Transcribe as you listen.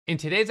In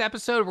today's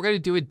episode, we're going to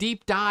do a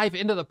deep dive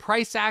into the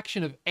price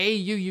action of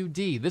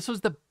AUUD. This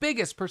was the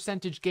biggest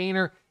percentage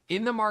gainer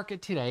in the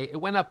market today.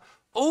 It went up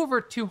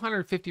over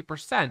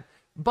 250%,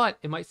 but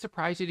it might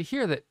surprise you to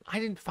hear that I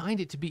didn't find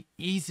it to be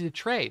easy to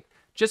trade.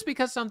 Just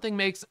because something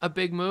makes a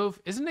big move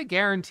isn't a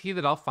guarantee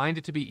that I'll find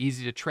it to be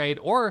easy to trade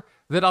or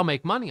that I'll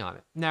make money on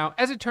it. Now,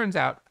 as it turns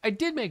out, I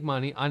did make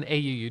money on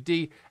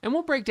AUUD, and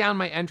we'll break down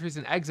my entries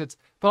and exits,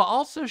 but I'll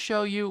also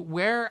show you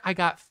where I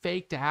got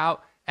faked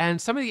out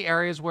and some of the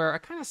areas where I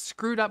kind of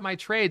screwed up my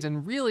trades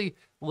and really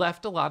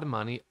left a lot of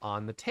money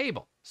on the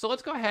table. So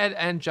let's go ahead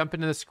and jump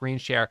into the screen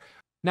share.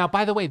 Now,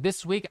 by the way,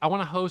 this week I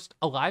want to host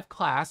a live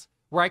class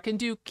where I can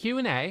do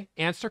Q&A,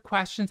 answer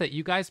questions that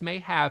you guys may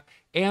have,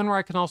 and where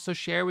I can also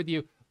share with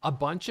you a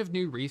bunch of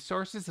new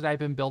resources that I've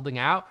been building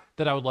out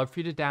that I would love for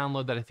you to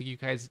download that I think you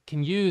guys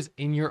can use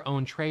in your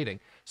own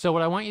trading. So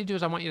what I want you to do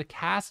is I want you to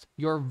cast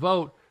your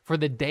vote for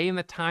the day and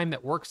the time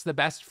that works the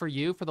best for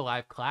you for the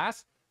live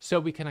class so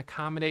we can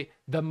accommodate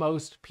the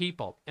most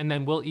people. And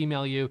then we'll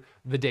email you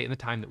the date and the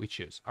time that we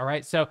choose. All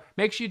right, so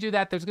make sure you do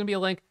that. There's gonna be a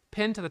link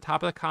pinned to the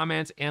top of the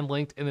comments and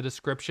linked in the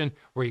description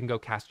where you can go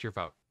cast your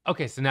vote.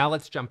 Okay, so now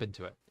let's jump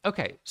into it.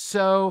 Okay,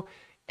 so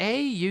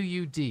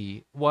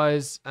AUUD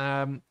was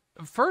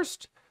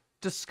first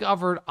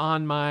discovered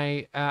on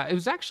my, it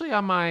was actually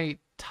on my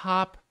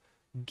top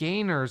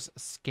gainers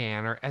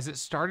scanner as it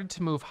started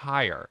to move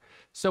higher.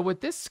 So what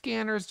this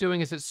scanner is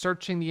doing is it's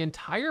searching the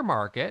entire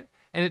market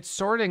and it's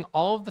sorting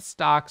all of the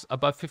stocks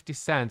above 50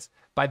 cents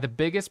by the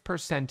biggest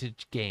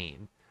percentage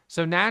gain.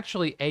 So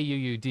naturally,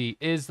 AUUD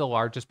is the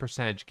largest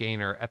percentage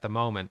gainer at the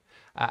moment.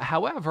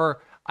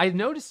 However, I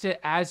noticed it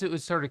as it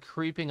was sort of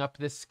creeping up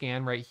this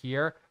scan right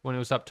here when it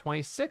was up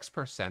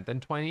 26%,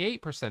 then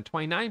 28%,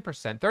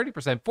 29%,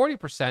 30%,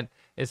 40%.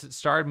 As it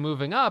started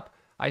moving up,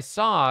 I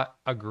saw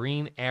a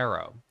green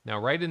arrow. Now,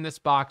 right in this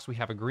box, we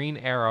have a green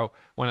arrow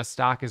when a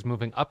stock is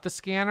moving up the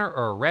scanner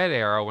or a red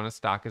arrow when a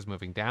stock is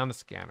moving down the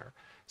scanner.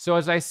 So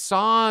as I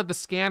saw the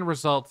scan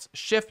results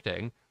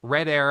shifting,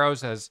 red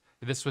arrows as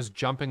this was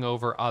jumping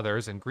over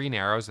others and green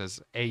arrows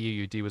as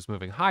AUUD was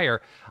moving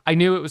higher, I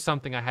knew it was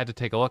something I had to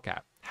take a look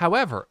at.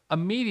 However,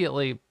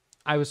 immediately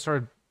I was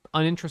sort of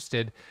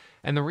uninterested,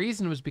 and the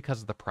reason was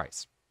because of the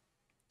price.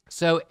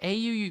 So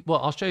well,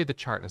 I'll show you the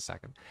chart in a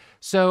second.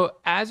 So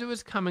as it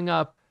was coming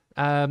up,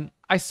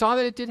 I saw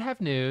that it did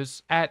have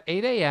news. At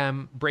 8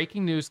 a.m.,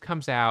 breaking news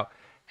comes out,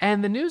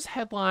 and the news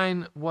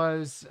headline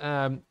was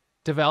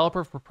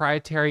developer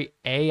proprietary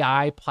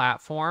AI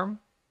platform,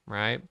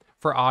 right?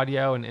 For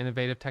audio and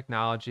innovative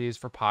technologies,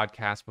 for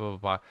podcasts, blah,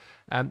 blah,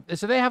 blah.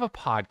 So they have a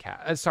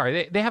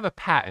podcast, they have a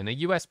patent, a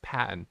US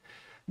patent.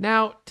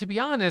 Now, to be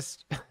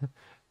honest,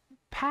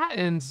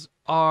 patents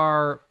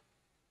are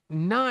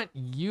not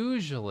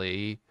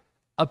usually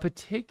a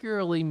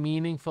particularly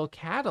meaningful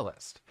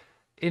catalyst.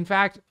 In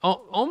fact,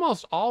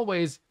 almost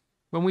always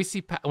when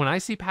I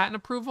see patent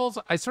approvals,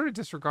 I sort of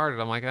disregard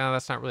it. I'm like, oh,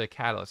 that's not really a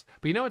catalyst.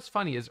 But you know what's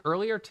funny is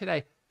earlier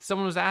today,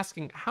 someone was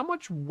asking, how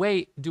much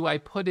weight do I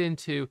put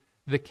into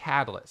the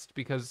catalyst?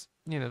 Because,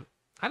 you know,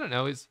 I don't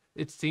know,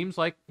 it seems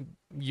like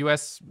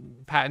US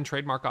Patent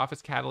Trademark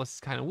Office catalyst is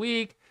kind of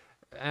weak,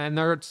 and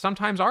there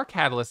sometimes are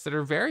catalysts that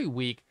are very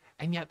weak,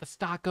 and yet the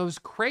stock goes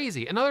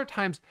crazy. And other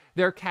times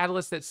there are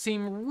catalysts that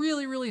seem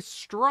really, really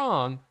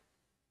strong,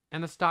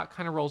 and the stock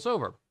kind of rolls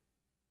over.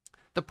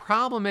 The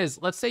problem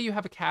is, let's say you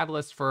have a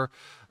catalyst for,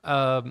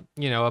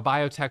 you know, a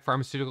biotech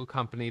pharmaceutical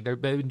company. They've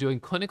been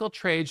doing clinical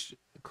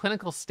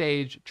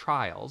stage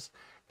trials,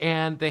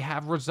 and they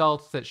have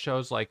results that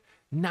shows like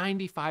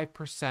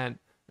 95%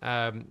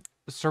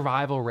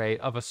 survival rate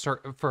of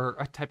for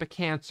a type of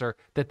cancer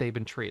that they've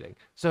been treating.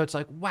 So it's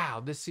like, wow,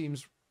 this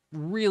seems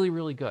really,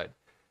 really good.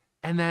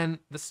 And then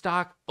the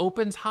stock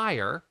opens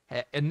higher,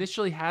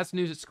 initially has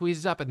news, it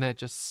squeezes up, and then it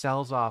just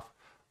sells off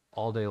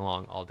all day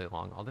long, all day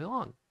long, all day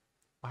long.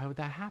 Why would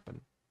that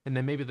happen? And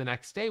then maybe the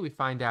next day we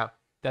find out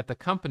that the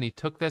company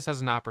took this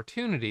as an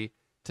opportunity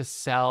to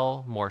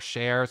sell more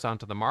shares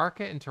onto the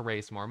market and to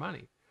raise more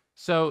money.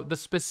 So the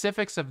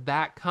specifics of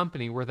that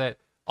company were that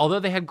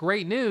although they had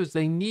great news,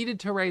 they needed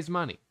to raise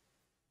money.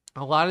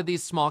 A lot of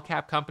these small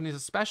cap companies,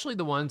 especially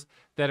the ones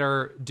that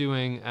are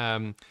doing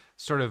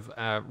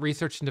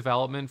research and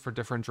development for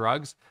different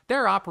drugs,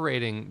 they're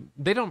operating,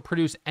 they don't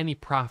produce any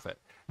profit.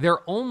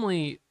 They're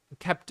only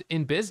kept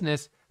in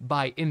business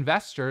by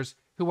investors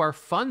who are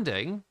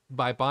funding,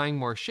 by buying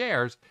more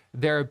shares,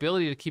 their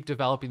ability to keep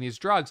developing these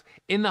drugs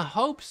in the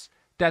hopes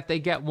that they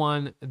get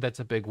one that's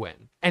a big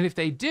win. And if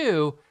they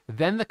do,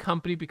 then the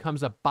company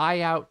becomes a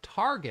buyout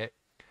target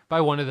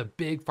by one of the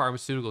big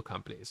pharmaceutical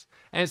companies.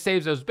 And it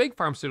saves those big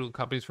pharmaceutical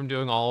companies from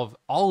doing all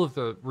of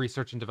the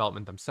research and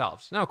development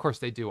themselves. Now, of course,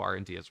 they do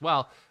R&D as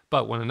well,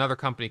 but when another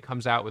company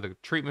comes out with a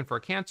treatment for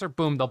a cancer,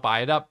 boom, they'll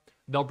buy it up.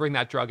 They'll bring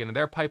that drug into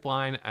their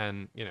pipeline,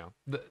 and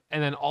and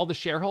then all the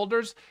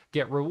shareholders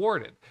get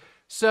rewarded.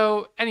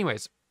 So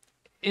anyways,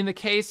 in the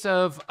case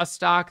of a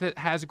stock that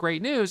has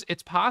great news,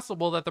 it's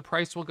possible that the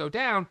price will go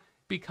down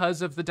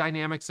because of the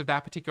dynamics of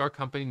that particular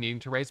company needing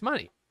to raise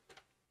money.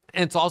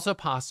 And it's also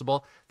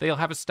possible that you'll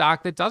have a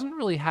stock that doesn't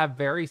really have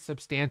very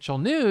substantial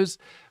news,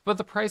 but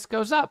the price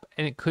goes up.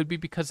 And it could be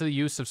because of the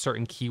use of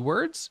certain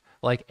keywords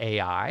like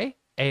AI.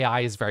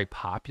 AI is very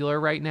popular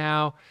right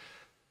now.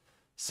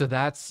 So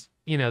that's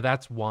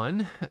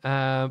one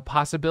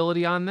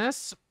possibility on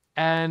this.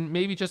 And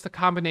maybe just a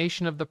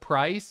combination of the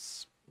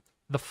price,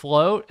 the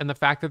float, and the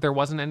fact that there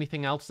wasn't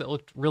anything else that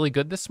looked really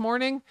good this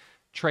morning.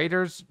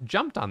 Traders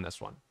jumped on this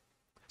one.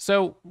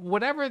 So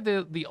whatever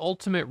the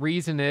ultimate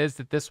reason is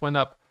that this went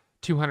up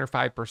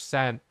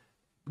 205%,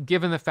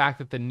 given the fact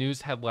that the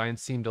news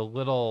headlines seemed a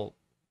little,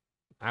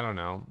 I don't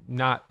know,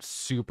 not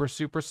super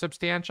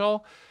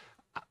substantial,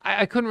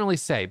 I couldn't really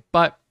say.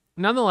 But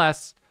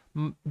nonetheless,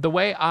 the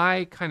way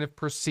I kind of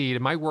proceed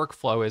in my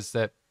workflow is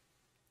that,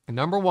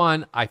 number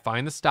one, I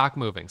find the stock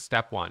moving,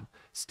 step one.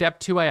 Step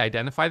two, I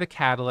identify the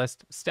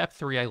catalyst. Step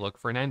three, I look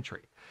for an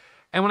entry.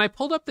 And when I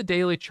pulled up the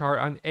daily chart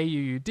on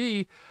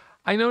AUUD,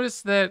 I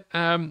noticed that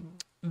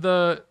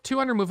the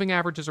 200 moving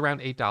average is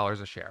around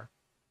 $8 a share.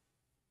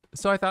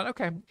 So I thought,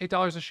 okay,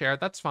 $8 a share,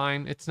 that's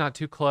fine. It's not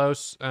too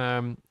close.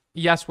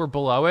 Yes, we're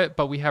below it,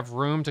 but we have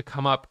room to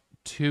come up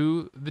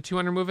to the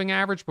 200 moving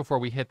average before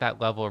we hit that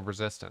level of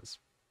resistance.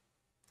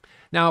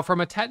 Now,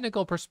 from a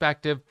technical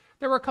perspective,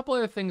 there were a couple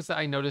other things that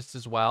I noticed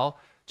as well.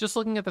 Just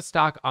looking at the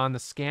stock on the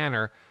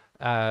scanner,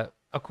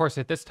 of course,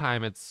 at this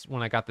time, it's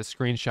when I got the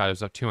screenshot, it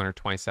was up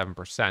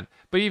 227%.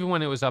 But even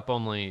when it was up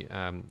only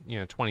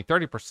 20,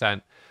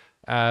 30%,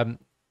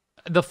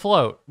 the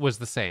float was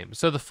the same.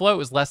 So the float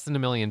was less than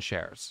 1 million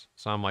shares.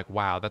 So I'm like,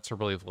 wow, that's a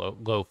really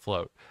low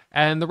float.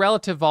 And the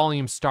relative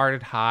volume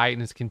started high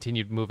and has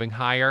continued moving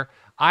higher.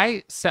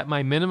 I set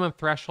my minimum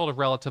threshold of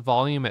relative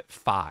volume at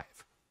 5.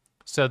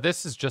 So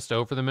this is just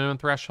over the minimum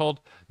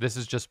threshold. This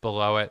is just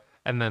below it.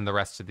 And then the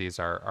rest of these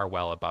are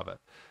well above it.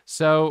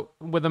 So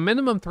with a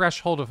minimum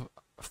threshold of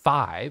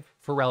 5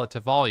 for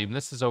relative volume,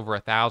 this is over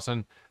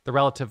 1,000. The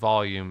relative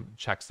volume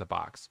checks the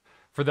box.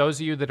 For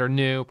those of you that are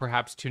new,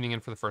 perhaps tuning in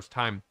for the first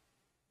time,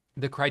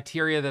 the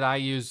criteria that I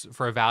use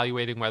for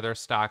evaluating whether a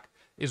stock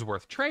is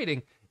worth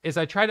trading is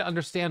I try to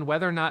understand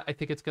whether or not I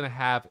think it's going to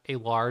have a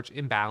large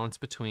imbalance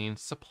between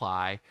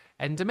supply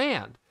and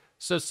demand.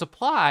 So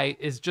supply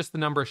is just the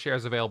number of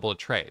shares available to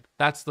trade.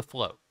 That's the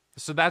float.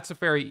 So that's a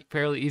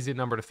fairly easy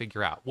number to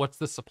figure out. What's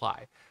the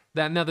supply?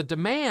 Now the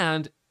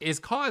demand is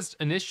caused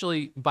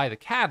initially by the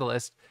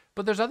catalyst,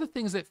 but there's other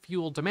things that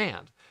fuel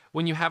demand.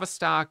 When you have a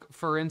stock,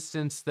 for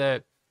instance,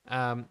 that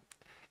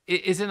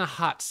is in a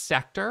hot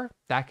sector,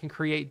 that can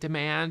create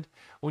demand.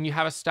 When you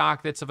have a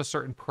stock that's of a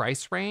certain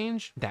price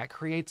range, that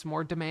creates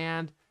more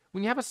demand.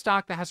 When you have a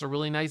stock that has a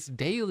really nice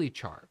daily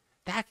chart,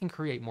 that can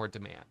create more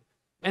demand.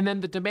 And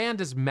then the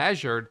demand is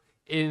measured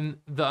in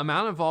the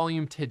amount of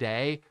volume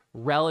today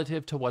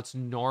relative to what's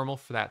normal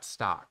for that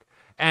stock.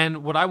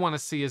 And what I want to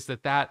see is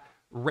that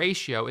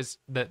ratio is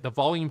that the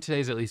volume today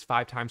is at least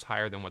 5 times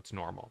higher than what's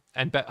normal.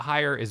 And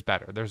higher is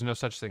better. There's no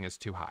such thing as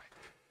too high.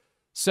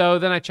 So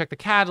then I check the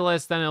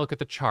catalyst, then I look at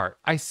the chart.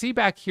 I see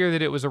back here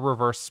that it was a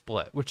reverse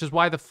split, which is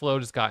why the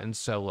float has gotten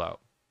so low.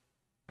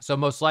 So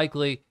most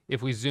likely,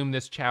 if we zoom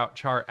this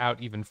chart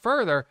out even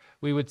further,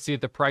 we would see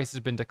that the price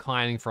has been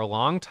declining for a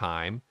long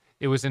time.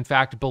 It was in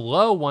fact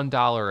below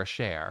 $1 a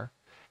share,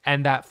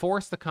 and that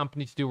forced the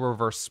company to do a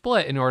reverse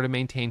split in order to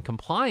maintain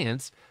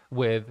compliance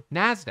with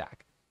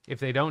NASDAQ. If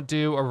they don't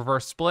do a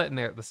reverse split and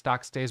the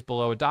stock stays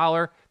below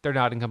 $1, they're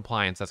not in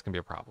compliance. That's going to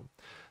be a problem.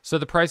 So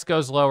the price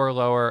goes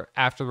lower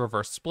after the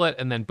reverse split,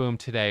 and then boom,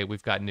 today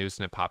we've got news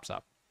and it pops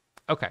up.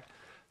 Okay,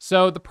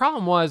 so the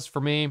problem was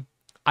for me,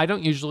 I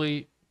don't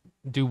usually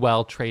do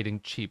well trading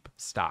cheap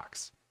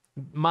stocks.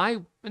 My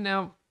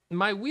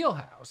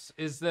wheelhouse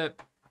is that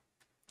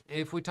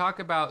if we talk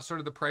about sort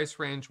of the price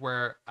range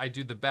where I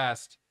do the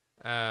best,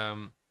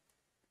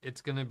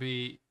 it's going to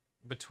be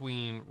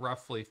between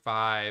roughly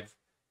 5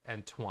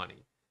 and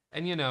 20.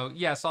 And,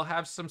 yes, I'll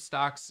have some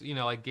stocks,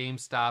 like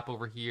GameStop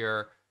over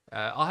here.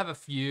 I'll have a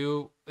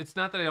few. It's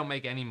not that I don't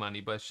make any money,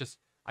 but it's just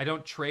I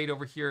don't trade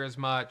over here as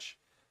much.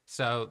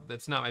 So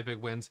that's not my big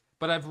wins.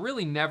 But I've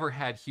really never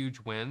had huge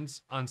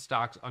wins on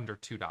stocks under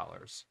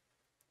 $2.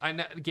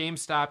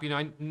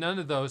 GameStop, none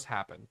of those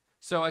happen.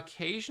 So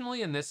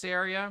occasionally in this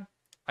area,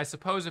 I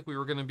suppose if we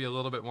were going to be a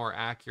little bit more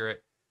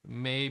accurate,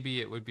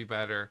 maybe it would be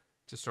better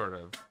to sort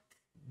of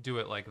do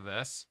it like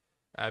this.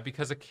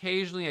 Because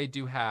occasionally I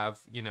do have,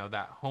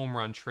 that home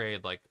run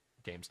trade like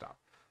GameStop.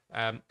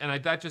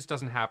 That just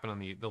doesn't happen on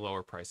the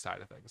lower price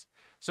side of things.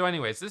 So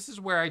anyways, this is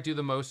where I do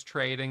the most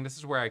trading. This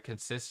is where I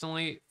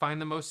consistently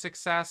find the most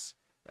success.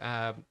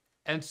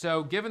 And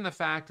so given the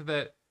fact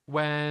that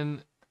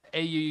when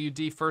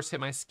AUUD first hit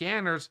my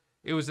scanners,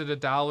 it was at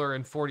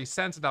 $1.40,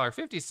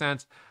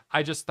 $1.50,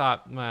 I just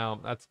thought, well,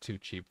 that's too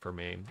cheap for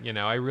me.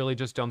 I really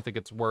just don't think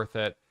it's worth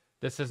it.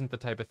 This isn't the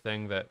type of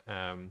thing that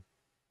I'm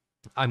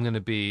going to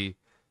be,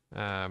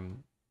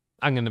 I'm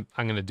going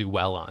to do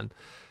well on.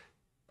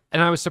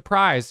 And I was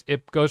surprised.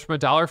 It goes from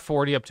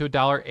 $1.40 up to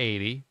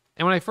 $1.80.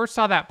 And when I first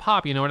saw that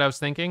pop, you know what I was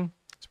thinking?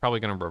 It's probably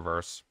going to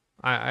reverse.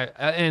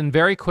 And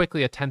very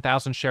quickly, a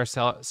 10,000 share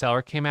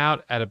seller came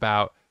out at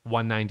about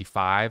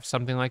 $195,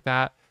 something like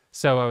that.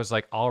 So I was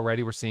like,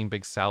 already we're seeing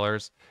big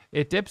sellers.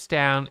 It dips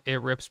down,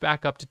 it rips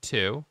back up to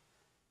 2.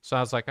 So I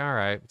was like, all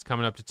right, it's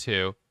coming up to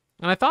 2.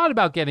 And I thought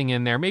about getting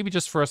in there, maybe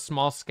just for a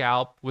small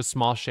scalp with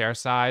small share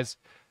size.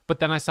 But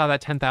then I saw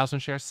that 10,000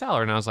 share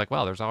seller, and I was like,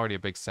 well, there's already a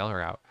big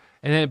seller out.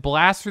 And then it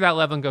blasts through that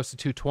level and goes to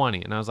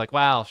 220. And I was like,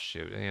 well,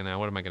 shoot,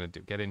 what am I going to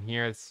do? Get in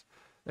here?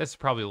 It's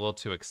probably a little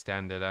too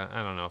extended.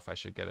 I don't know if I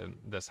should get in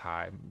this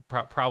high.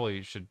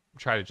 Probably should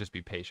try to just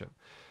be patient.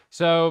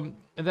 So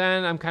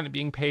then I'm kind of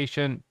being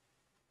patient,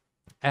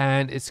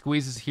 and it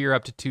squeezes here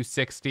up to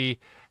 260.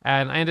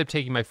 And I end up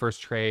taking my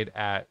first trade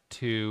at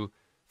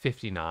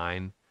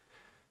 259.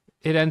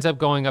 It ends up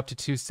going up to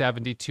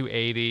 270,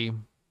 280.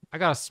 I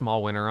got a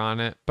small winner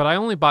on it, but I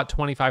only bought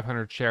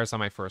 2,500 shares on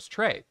my first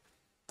trade.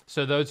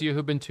 So those of you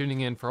who've been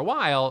tuning in for a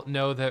while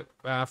know that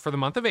for the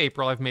month of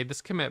April, I've made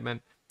this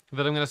commitment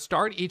that I'm going to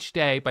start each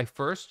day by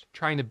first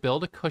trying to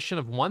build a cushion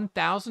of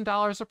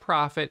 $1,000 of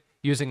profit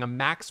using a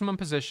maximum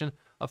position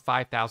of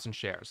 5,000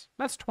 shares.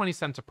 That's 20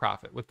 cents of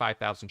profit with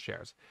 5,000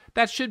 shares.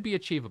 That should be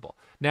achievable.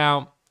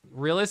 Now,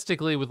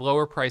 realistically, with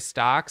lower price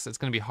stocks, it's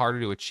going to be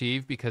harder to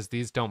achieve because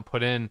these don't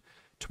put in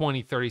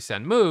 20, 30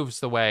 cent moves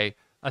the way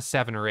a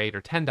 $7 or $8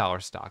 or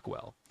 $10 stock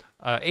will.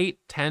 $8,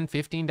 $10,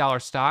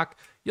 $15 stock,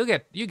 you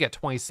get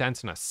 20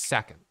 cents in a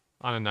second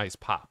on a nice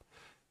pop.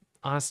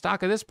 On a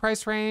stock of this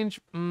price range,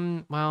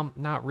 well,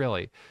 not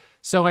really.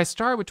 So I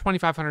started with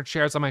 2,500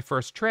 shares on my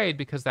first trade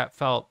because that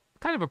felt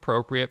kind of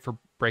appropriate for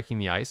breaking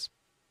the ice.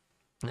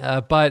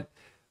 But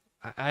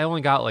I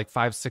only got like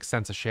 5, 6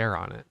 cents a share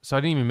on it. So I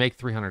didn't even make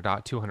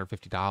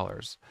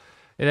 $250.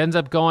 It ends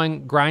up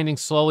grinding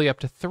slowly up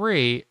to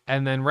 3.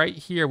 And then right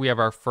here, we have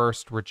our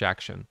first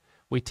rejection.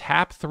 We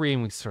tap 3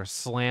 and we sort of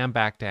slam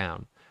back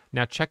down.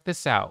 Now check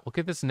this out. Look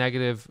at this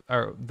negative,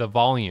 or the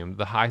volume,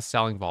 the high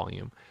selling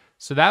volume.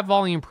 So that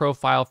volume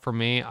profile for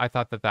me, I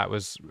thought that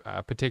was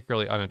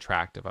particularly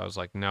unattractive. I was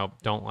like, nope,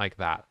 don't like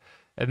that.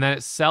 And then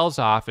it sells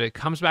off and it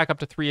comes back up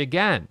to 3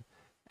 again.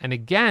 And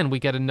again, we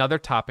get another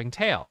topping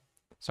tail.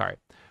 Sorry.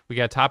 We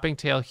get a topping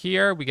tail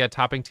here. We get a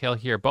topping tail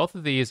here. Both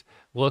of these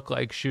look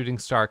like shooting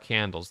star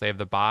candles. They have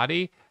the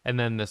body and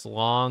then this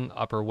long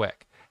upper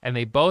wick. And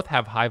they both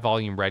have high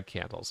volume red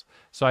candles.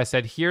 So I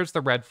said, here's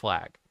the red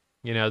flag.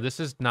 This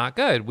is not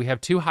good. We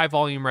have 2 high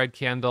volume red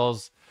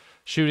candles,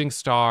 shooting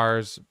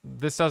stars.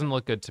 This doesn't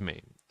look good to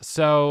me.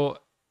 So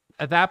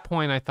at that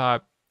point, I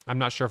thought, I'm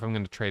not sure if I'm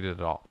going to trade it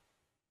at all.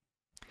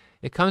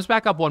 It comes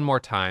back up one more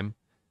time.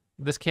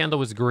 This candle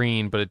was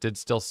green, but it did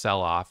still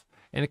sell off.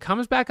 And it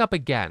comes back up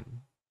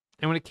again.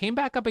 And when it came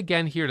back up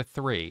again here to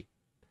 3,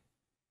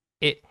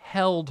 it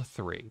held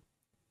 3.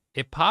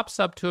 It pops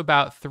up to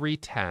about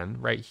 310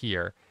 right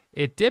here.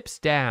 It dips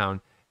down,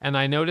 and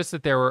I noticed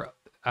that there were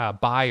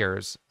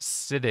buyers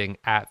sitting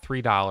at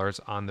 $3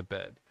 on the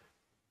bid.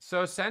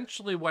 So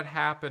essentially what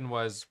happened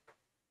was,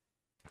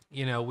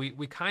 we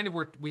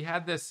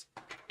had this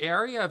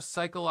area of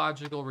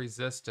psychological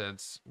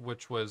resistance,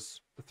 which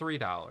was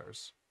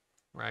 $3,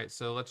 right?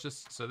 So this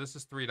is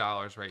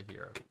 $3 right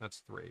here.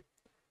 That's 3.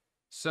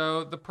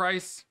 So the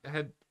price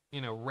had,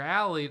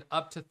 rallied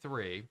up to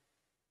 3.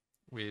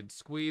 We had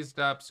squeezed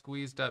up.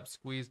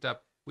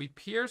 We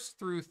pierced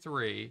through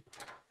 3,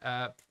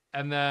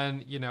 and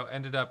then,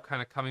 ended up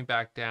kind of coming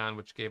back down,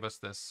 which gave us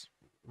this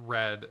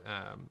red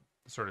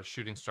sort of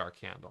shooting star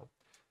candle.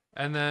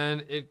 And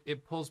then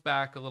it pulls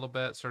back a little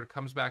bit, sort of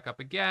comes back up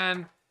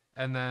again,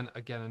 and then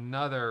again,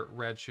 another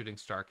red shooting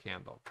star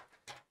candle.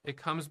 It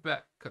comes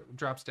back,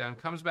 drops down,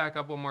 comes back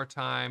up one more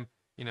time,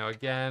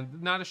 again,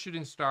 not a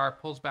shooting star,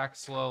 pulls back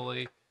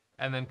slowly,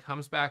 and then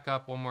comes back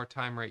up one more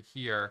time right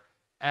here.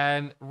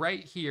 And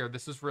right here,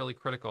 this is really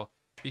critical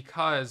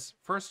because,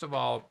 first of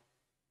all,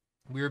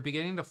 we were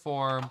beginning to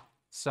form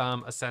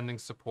some ascending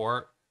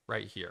support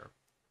right here.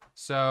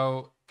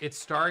 So it's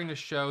starting to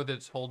show that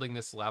it's holding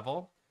this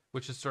level,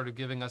 which is sort of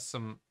giving us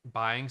some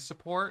buying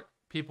support.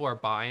 People are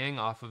buying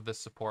off of this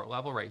support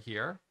level right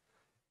here.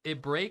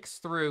 It breaks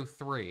through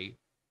 3.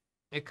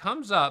 It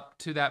comes up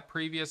to that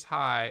previous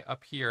high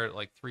up here at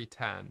like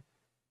 310,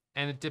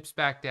 and it dips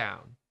back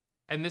down.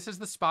 And this is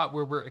the spot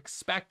where we're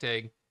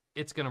expecting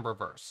it's going to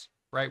reverse,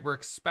 right? We're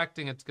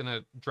expecting it's going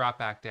to drop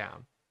back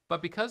down.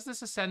 But because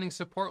this ascending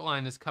support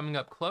line is coming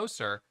up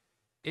closer,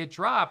 it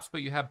drops,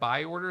 but you have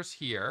buy orders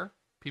here,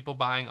 people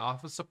buying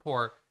off of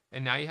support,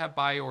 and now you have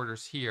buy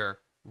orders here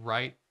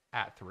right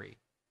at 3.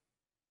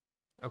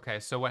 Okay,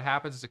 so what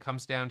happens is it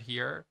comes down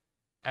here,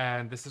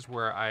 and this is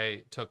where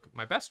I took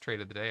my best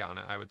trade of the day on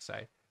it, I would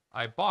say.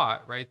 I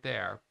bought right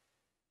there,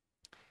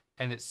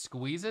 and it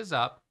squeezes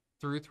up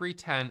through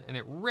 310, and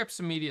it rips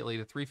immediately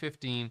to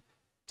 315,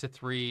 to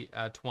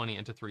 320,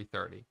 and to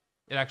 330.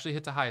 It actually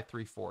hits a high of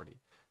 340.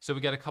 So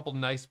we get a couple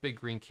nice big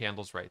green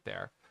candles right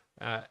there.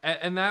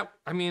 And that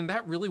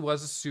really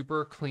was a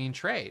super clean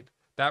trade.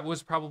 It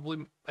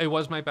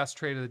was my best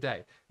trade of the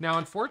day. Now,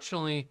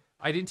 unfortunately,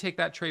 I didn't take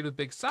that trade with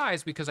big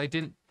size because I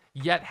didn't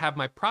yet have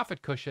my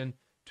profit cushion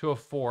to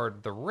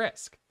afford the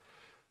risk.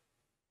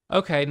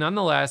 Okay,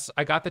 nonetheless,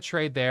 I got the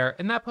trade there,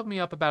 and that put me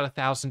up about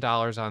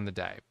 $1,000 on the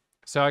day.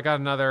 So I got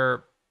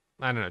another,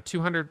 I don't know,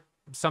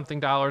 something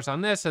dollars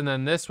on this, and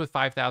then this with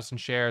 5,000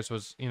 shares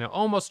was,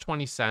 almost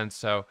 20 cents.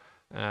 So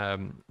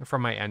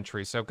from my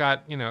entry, so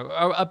got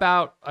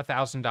about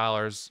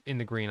 $1,000 in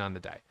the green on the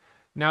day.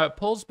 Now it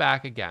pulls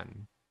back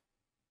again,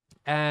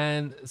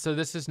 and so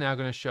this is now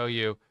going to show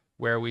you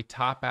where we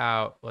top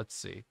out. Let's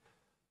see.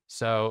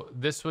 So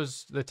this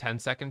was the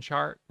 10-second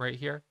chart right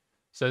here.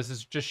 So this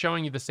is just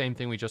showing you the same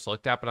thing we just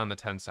looked at, but on the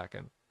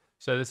 10-second.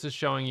 So this is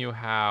showing you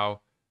how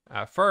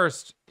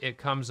first it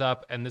comes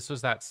up, and this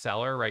was that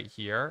seller right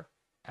here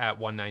at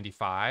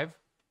 195,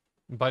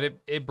 but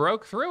it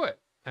broke through it,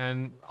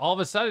 and all of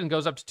a sudden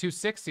goes up to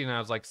 260, and I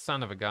was like,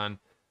 son of a gun.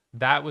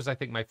 That was, I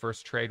think, my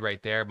first trade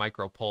right there.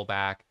 Micro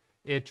pullback.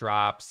 It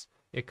drops.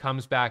 It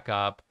comes back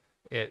up.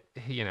 It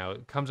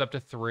comes up to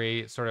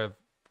 3, sort of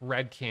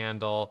red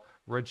candle,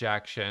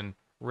 rejection,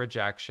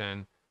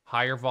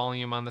 higher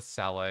volume on the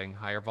selling,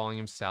 higher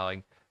volume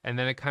selling, and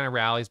then it kind of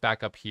rallies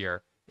back up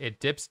here.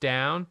 It dips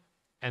down,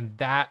 and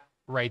that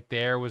right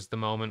there was the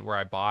moment where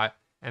I bought,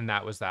 and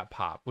that was that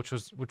pop, which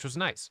was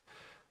nice,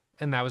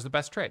 and that was the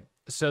best trade.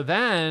 So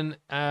then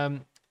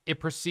it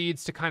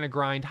proceeds to kind of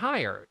grind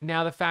higher.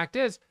 Now the fact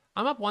is,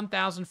 I'm up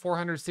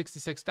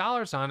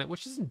 $1,466 on it,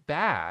 which isn't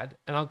bad,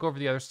 and I'll go over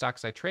the other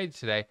stocks I traded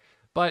today,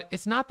 but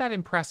it's not that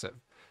impressive.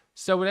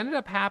 So what ended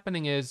up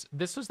happening is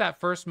this was that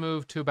first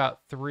move to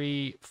about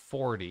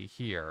 340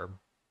 here.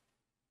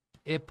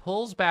 It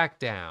pulls back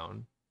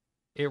down,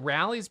 it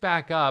rallies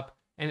back up,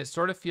 and it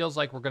sort of feels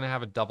like we're going to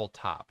have a double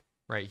top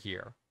right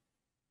here.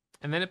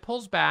 And then it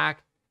pulls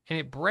back and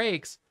it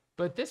breaks,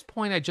 but at this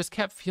point I just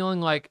kept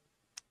feeling like,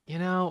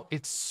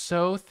 it's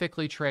so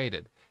thickly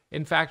traded.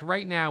 In fact,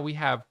 right now we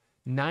have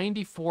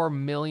 94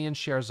 million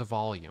shares of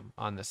volume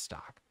on this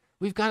stock.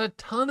 We've got a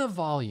ton of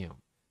volume.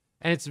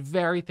 And it's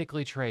very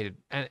thickly traded.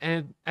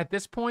 And at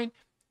this point,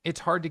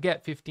 it's hard to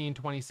get 15,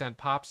 20 cent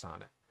pops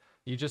on it.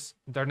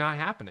 They're not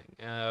happening,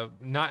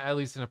 not at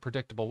least in a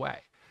predictable way.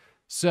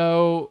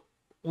 So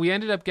we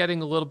ended up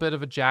getting a little bit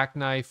of a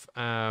jackknife,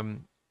 2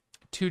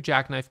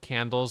 jackknife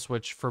candles,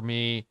 which for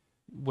me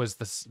was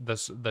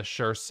the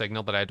sure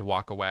signal that I had to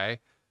walk away.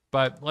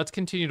 But let's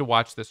continue to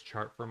watch this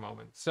chart for a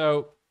moment.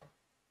 So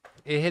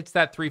it hits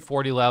that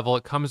 340 level.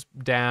 It comes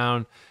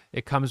down.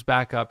 It comes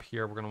back up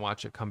here. We're going to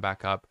watch it come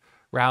back up.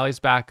 Rallies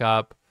back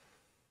up,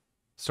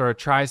 sort of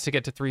tries to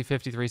get to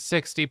 350,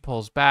 360,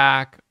 pulls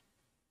back,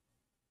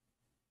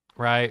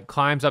 right?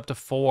 Climbs up to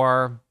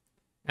 4.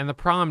 And the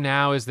problem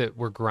now is that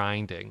we're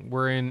grinding.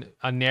 We're in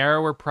a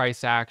narrower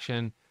price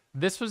action.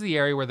 This was the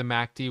area where the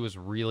MACD was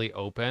really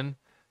open.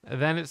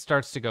 Then it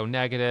starts to go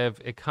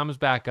negative. It comes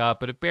back up,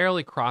 but it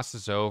barely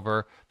crosses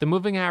over. The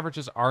moving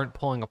averages aren't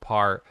pulling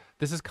apart.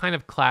 This is kind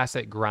of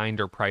classic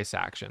grinder price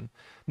action.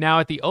 Now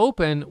at the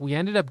open, we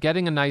ended up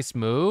getting a nice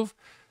move.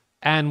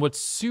 And what's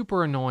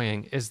super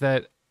annoying is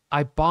that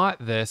I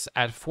bought this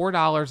at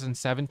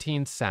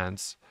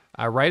 $4.17,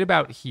 right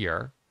about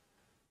here,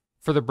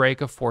 for the break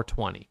of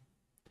 420.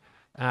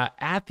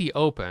 At the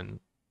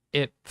open,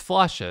 it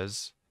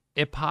flushes,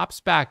 it pops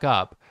back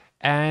up,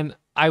 and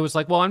I was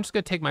like, well, I'm just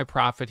going to take my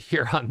profit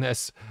here on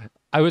this.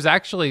 I was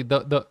actually,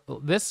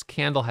 this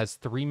candle has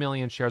 3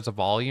 million shares of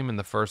volume in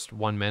the first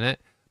 1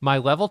 minute. My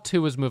level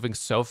 2 was moving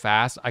so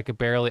fast, I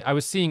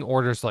was seeing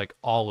orders like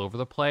all over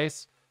the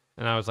place.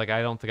 And I was like,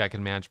 I don't think I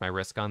can manage my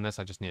risk on this.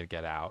 I just need to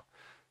get out.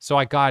 So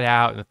I got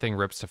out, and the thing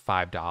rips to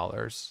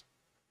 $5.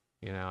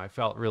 I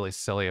felt really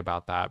silly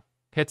about that.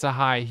 Hits a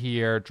high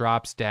here,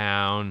 drops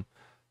down,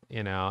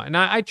 and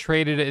I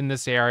traded it in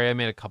this area. I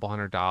made a couple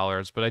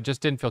 $100, but I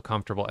just didn't feel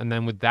comfortable. And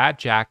then with that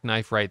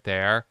jackknife right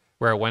there,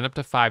 where it went up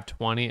to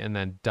 520 and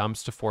then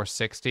dumps to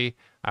 460,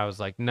 I was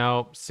like,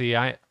 nope. See,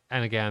 and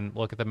again,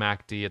 look at the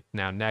MACD. It's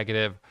now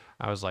negative.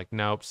 I was like,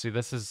 nope. See,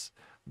 this is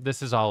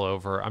all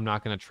over. I'm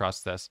not going to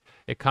trust this.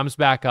 It comes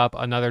back up,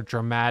 another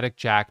dramatic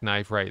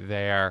jackknife right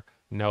there.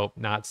 Nope,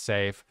 not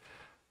safe.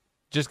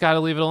 Just got to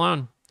leave it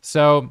alone.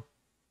 So,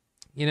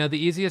 the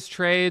easiest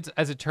trades,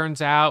 as it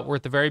turns out, were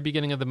at the very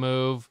beginning of the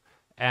move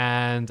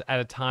and at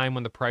a time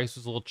when the price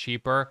was a little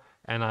cheaper,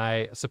 and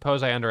I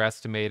suppose I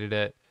underestimated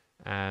it.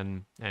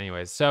 And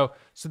anyways, so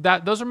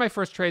those are my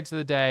first trades of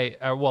the day.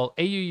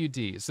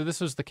 AUUD. So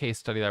this was the case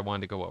study that I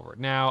wanted to go over.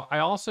 Now, I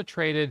also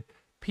traded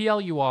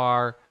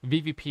PLUR,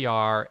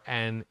 VVPR,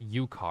 and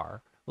UCAR.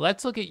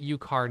 Let's look at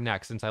UCAR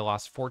next, since I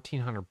lost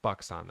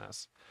 $1,400 on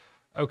this.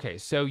 Okay,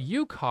 so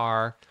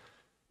UCAR,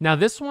 now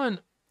this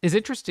one is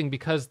interesting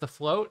because the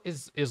float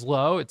is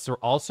low. It's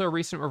also a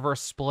recent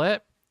reverse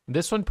split.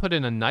 This one put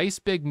in a nice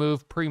big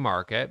move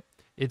pre-market.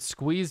 It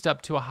squeezed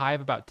up to a high of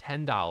about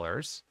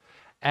 $10.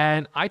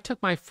 And I took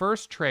my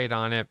first trade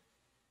on it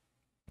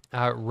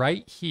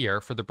right here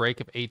for the break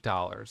of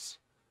 $8.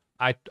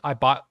 I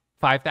bought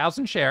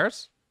 5,000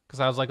 shares. Because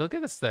I was like, look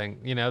at this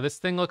thing. This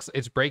thing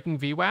it's breaking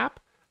VWAP.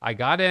 I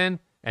got in,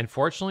 and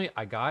fortunately,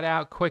 I got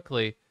out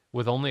quickly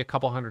with only a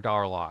couple $100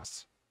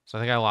 loss. So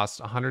I think I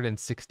lost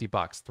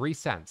 $160, 3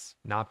 cents.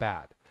 Not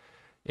bad.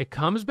 It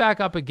comes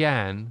back up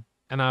again,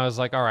 and I was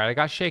like, all right, I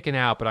got shaken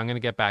out, but I'm going to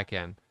get back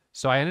in.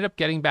 So I ended up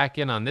getting back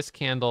in on this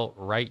candle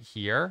right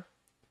here.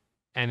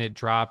 and it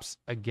drops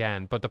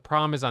again. But the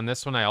problem is on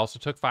this one, I also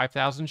took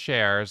 5,000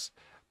 shares,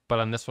 but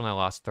on this one, I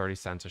lost 30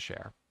 cents a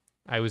share.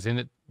 I was in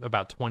it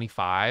about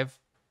 25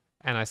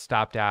 and I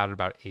stopped out at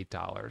about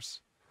 $8.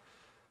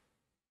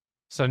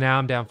 So now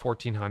I'm down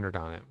 1,400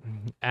 on it.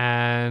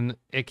 And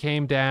it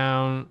came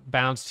down,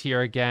 bounced here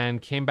again,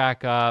 came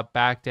back up,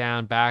 back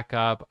down, back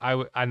up.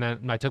 And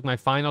then I took my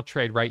final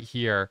trade right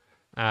here.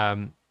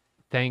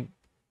 Thank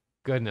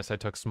goodness I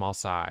took small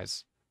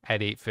size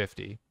at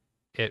 850.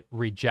 It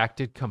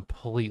rejected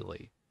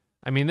completely.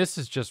 I mean, this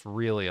is just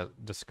really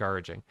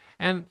discouraging.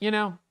 And, you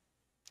know,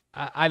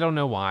 I don't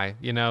know why.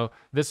 You know,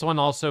 this one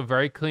also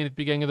very clean at the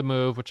beginning of the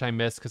move, which I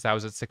missed because I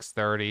was at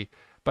 630.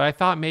 But I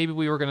thought maybe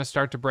we were going to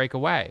start to break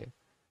away.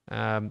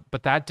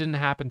 But that didn't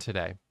happen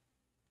today.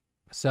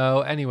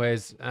 So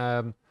anyways,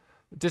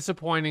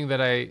 disappointing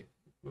that I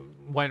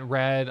went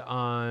red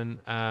on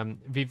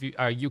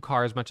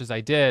UCAR as much as I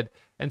did.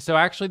 And so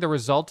actually the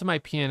result of my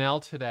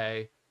P&L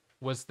today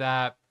was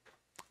that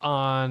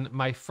on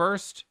my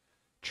first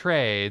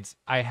trades,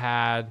 I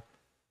had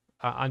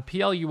on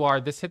PLUR,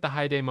 this hit the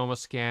high day Momo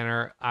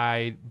scanner.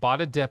 I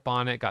bought a dip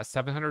on it, got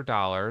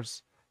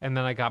 $700. And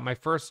then I got my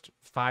first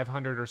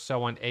 500 or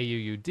so on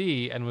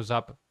AUUD and was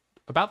up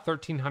about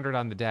 1,300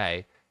 on the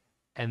day,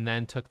 and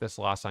then took this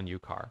loss on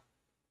UCAR.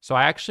 So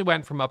I actually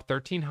went from up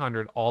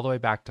 1,300 all the way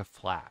back to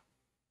flat.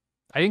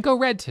 I didn't go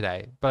red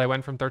today, but I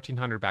went from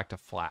 1,300 back to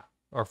flat,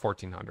 or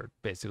 1,400,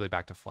 basically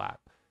back to flat.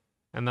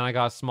 And then I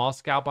got a small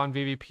scalp on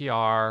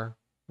VVPR,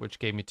 which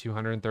gave me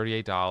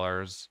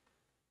 $238.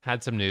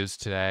 Had some news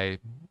today,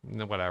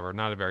 whatever,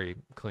 not a very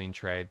clean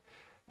trade.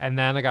 And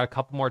then I got a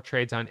couple more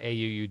trades on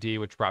AUUD,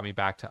 which brought me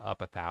back to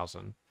up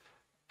 1,000.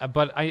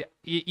 But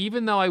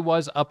even though I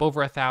was up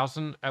over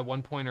 1,000 at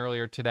one point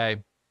earlier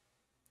today,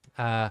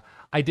 I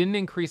didn't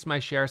increase my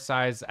share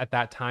size at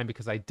that time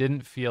because I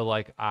didn't feel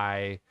like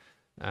I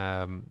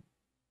wasn't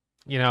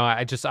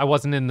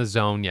in the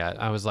zone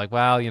yet. I was like,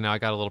 well, you know, I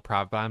got a little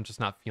profit, but I'm just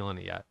not feeling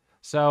it yet.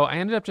 So I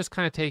ended up just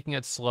kind of taking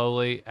it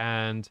slowly.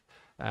 And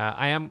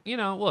I am, you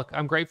know, look,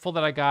 I'm grateful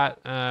that I got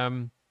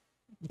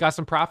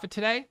some profit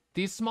today.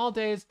 These small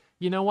days,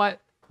 you know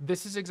what?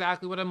 This is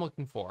exactly what I'm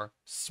looking for.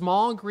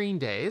 Small green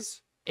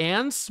days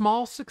and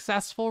small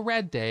successful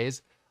red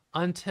days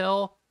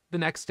until the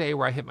next day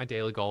where I hit my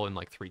daily goal in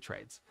like 3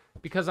 trades.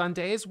 Because on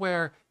days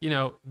where, you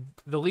know,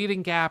 the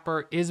leading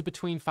gapper is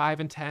between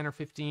 5 and 10 or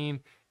 15,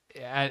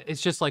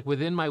 it's just like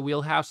within my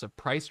wheelhouse of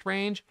price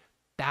range,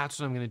 that's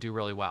what I'm going to do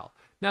really well.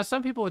 Now,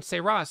 some people would say,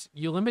 Ross,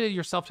 you limited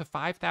yourself to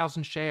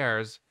 5,000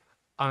 shares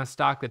on a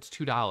stock that's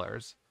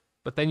 $2,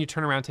 but then you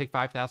turn around and take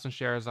 5,000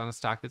 shares on a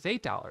stock that's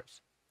 $8.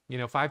 You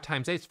know, 5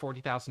 times 8 is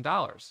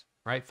 $40,000,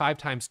 right? 5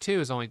 times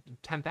 2 is only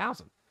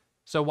 10,000.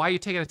 So why are you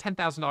taking a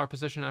 $10,000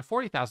 position and a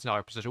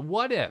 $40,000 position?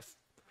 What if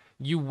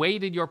you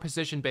weighted your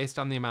position based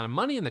on the amount of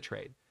money in the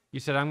trade? You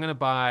said, I'm going to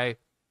buy,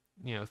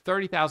 you know,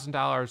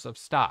 $30,000 of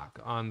stock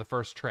on the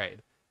first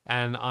trade.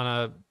 And on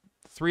a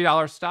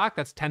 $3 stock,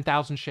 that's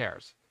 10,000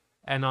 shares.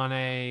 And on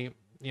a,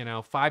 you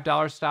know,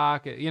 $5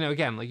 stock, you know,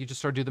 again, like you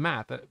just sort of do the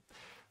math.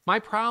 My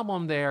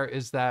problem there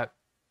is that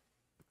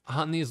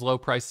on these low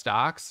price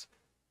stocks,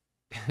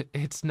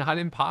 it's not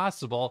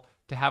impossible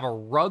to have a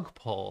rug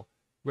pull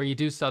where you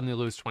do suddenly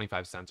lose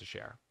 25 cents a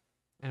share.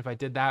 And if I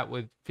did that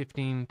with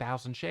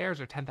 15,000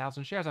 shares or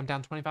 10,000 shares, I'm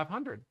down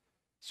 2,500.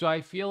 So I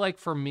feel like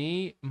for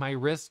me, my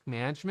risk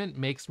management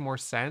makes more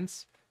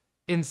sense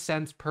in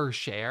cents per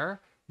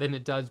share than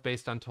it does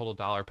based on total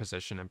dollar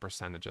position and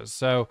percentages.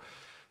 So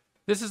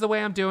this is the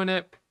way I'm doing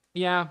it.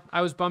 Yeah,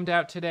 I was bummed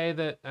out today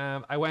that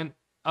I went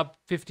up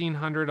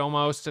 1,500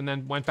 almost and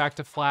then went back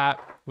to flat,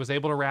 was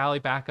able to rally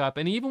back up.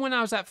 And even when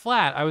I was at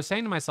flat, I was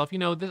saying to myself, you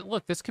know,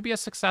 look, this could be a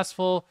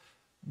successful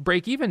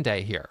break-even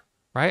day here,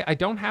 right? I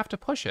don't have to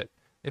push it.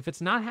 If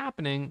it's not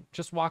happening,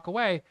 just walk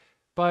away.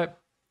 But,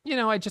 you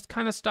know, I just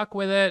kind of stuck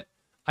with it.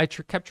 I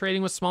kept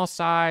trading with small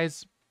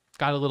size,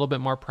 got a little bit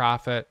more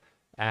profit.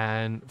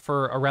 And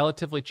for a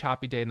relatively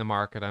choppy day in the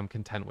market, I'm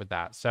content with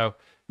that. So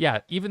yeah,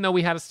 even though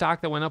we had a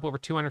stock that went up over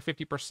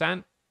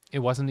 250%, it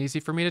wasn't easy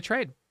for me to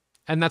trade.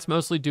 And that's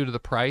mostly due to the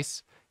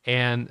price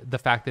and the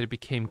fact that it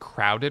became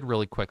crowded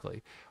really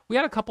quickly. We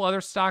had a couple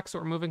other stocks that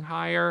were moving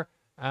higher.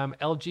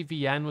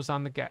 LGVN was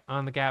on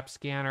the gap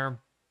scanner.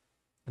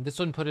 And this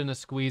one put in a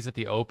squeeze at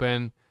the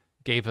open,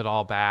 gave it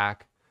all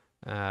back.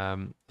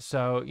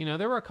 So, you know,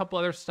 there were a couple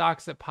other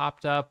stocks that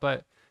popped up,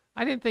 but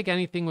I didn't think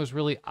anything was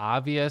really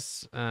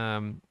obvious.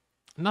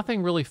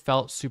 Nothing really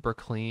felt super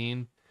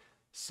clean.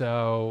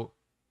 So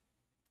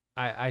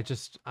I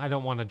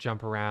don't want to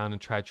jump around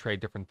and try to trade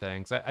different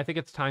things. I think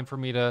it's time for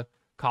me to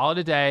call it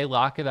a day,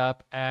 lock it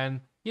up. And,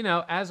 you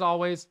know, as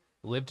always,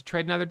 live to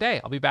trade another day.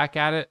 I'll be back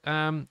at it,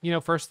 you know,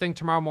 first thing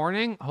tomorrow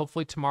morning.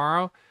 Hopefully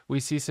tomorrow we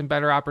see some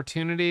better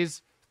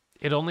opportunities.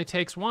 It only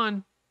takes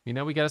one. You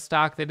know, we get a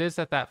stock that is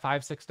at that $5,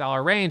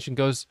 $6 range and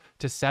goes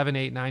to 7,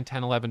 8, 9,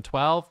 10, 11,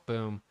 12.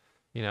 Boom.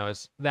 You know,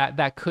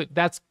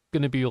 that's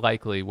going to be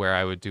likely where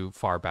I would do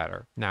far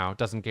better. Now, it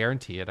doesn't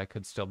guarantee it. I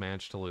could still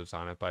manage to lose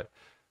on it, but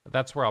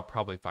that's where I'll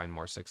probably find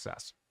more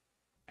success.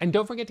 And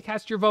don't forget to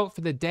cast your vote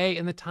for the day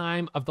and the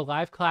time of the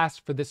live class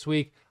for this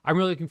week. I'm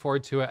really looking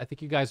forward to it. I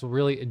think you guys will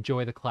really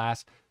enjoy the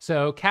class.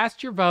 So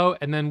cast your vote,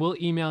 and then we'll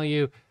email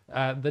you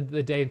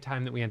the day and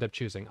time that we end up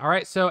choosing. All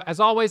right, so as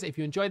always, if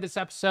you enjoyed this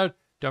episode,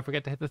 don't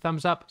forget to hit the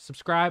thumbs up,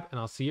 subscribe, and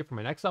I'll see you for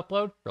my next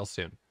upload real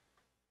soon.